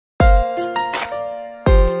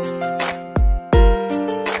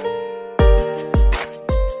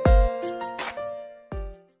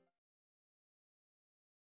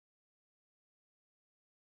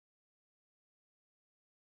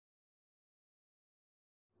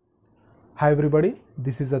Hi everybody,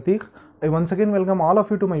 this is Atiq. I once again welcome all of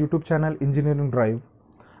you to my YouTube channel Engineering Drive,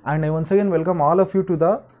 and I once again welcome all of you to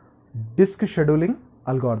the disk scheduling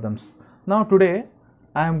algorithms. Now today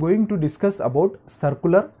I am going to discuss about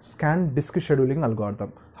circular scan disk scheduling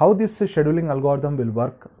algorithm. How this scheduling algorithm will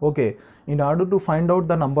work. Okay, in order to find out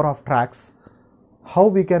the number of tracks, how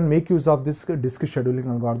we can make use of this disk scheduling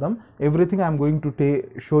algorithm, everything I am going to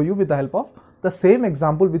show you with the help of the same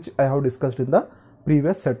example which I have discussed in the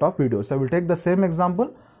previous set of videos. I will take the same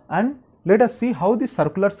example and let us see how the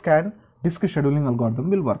circular scan disk scheduling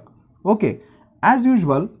algorithm will work. Okay, as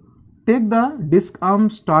usual, take the disk arm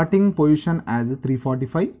starting position as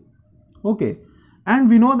 345. Okay, and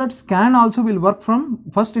we know that scan also will work from,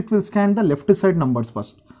 first it will scan the left side numbers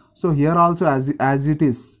first. So here also as it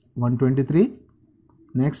is 123,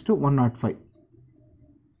 next to 105,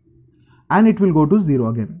 and it will go to 0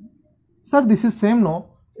 again. Sir, this is same, no?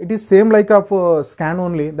 It is same like of scan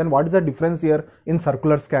only. Then what is the difference here in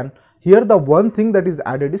circular scan? Here the one thing that is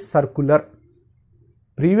added is circular.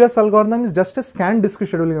 Previous algorithm is just a scan disk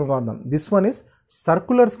scheduling algorithm. This one is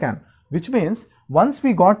circular scan, which means once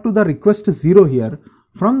we got to the request 0 here,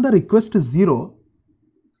 from the request 0,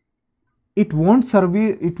 it won't serve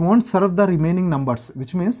the remaining numbers,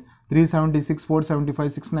 which means 376,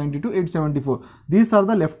 475, 692, 874. These are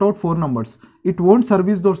the left out 4 numbers. It won't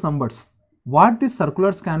service those numbers. What this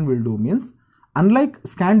circular scan will do means, unlike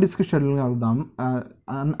scan disk scheduling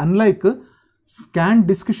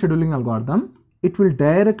algorithm, it will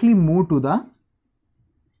directly move to the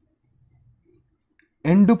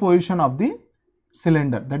end position of the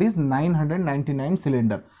cylinder, that is 999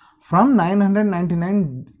 cylinder. From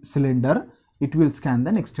 999 cylinder, it will scan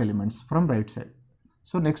the next elements from right side.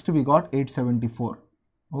 So next we got 874.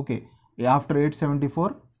 Okay, after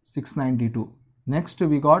 874, 692. Next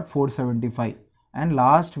we got 475, and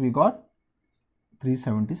last we got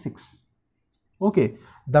 376. Okay,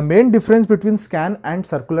 the main difference between scan and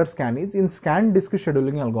circular scan is, in scan disk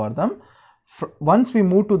scheduling algorithm, once we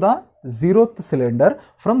move to the 0th cylinder,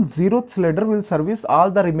 from 0th cylinder we will service all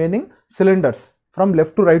the remaining cylinders from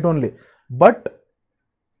left to right only. But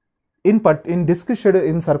in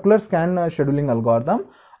circular scan scheduling algorithm,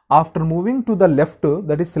 after moving to the left,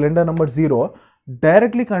 that is cylinder number 0,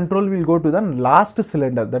 directly control will go to the last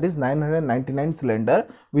cylinder, that is 999 cylinder,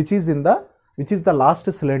 which is the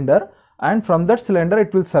last cylinder, and from that cylinder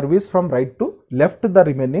it will service from right to left the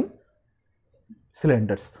remaining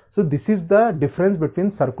cylinders. So this is the difference between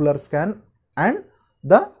circular scan and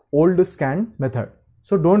the old scan method.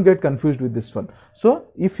 So don't get confused with this one. So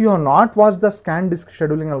if you have not watched the scan disk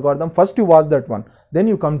scheduling algorithm, first you watch that one, then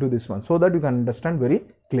you come to this one, so that you can understand very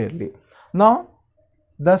clearly. Now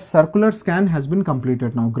the circular scan has been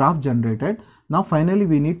completed. Now graph generated. Now finally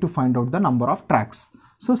we need to find out the number of tracks.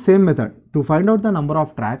 So same method to find out the number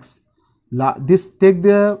of tracks. Take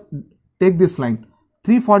this line,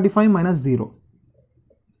 345 minus 0,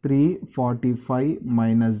 345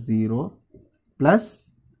 minus 0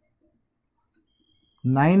 plus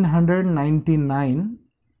 999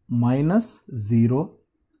 minus 0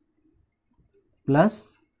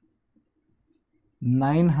 plus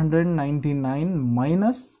 999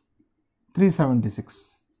 minus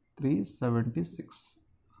 376.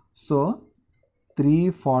 So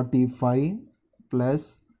 345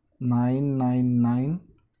 plus 999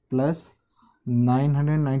 plus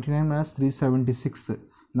 999 minus 376.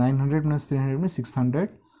 900 minus 300 means 600,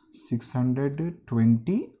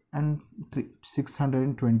 620 and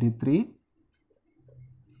 623.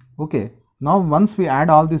 Okay, now once we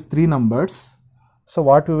add all these 3 numbers, so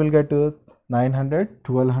what we will get to 900,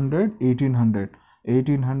 1200, 1800.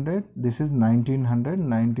 1800, this is 1900,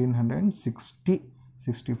 1960,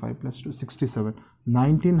 65 plus 2, 67,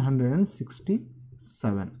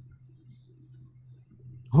 1967.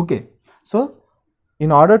 Okay, so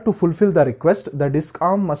in order to fulfill the request, the disk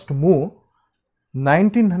arm must move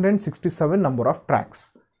 1967 number of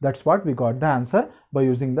tracks. That's what we got the answer by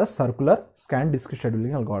using the circular scan disk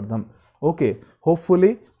scheduling algorithm. Okay,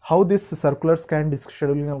 hopefully how this circular scan disk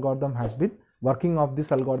scheduling algorithm has been working of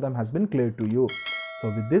this algorithm has been clear to you. So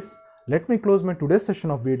with this, let me close my today's session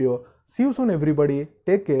of video. See you soon everybody.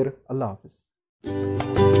 Take care. Allah Hafiz.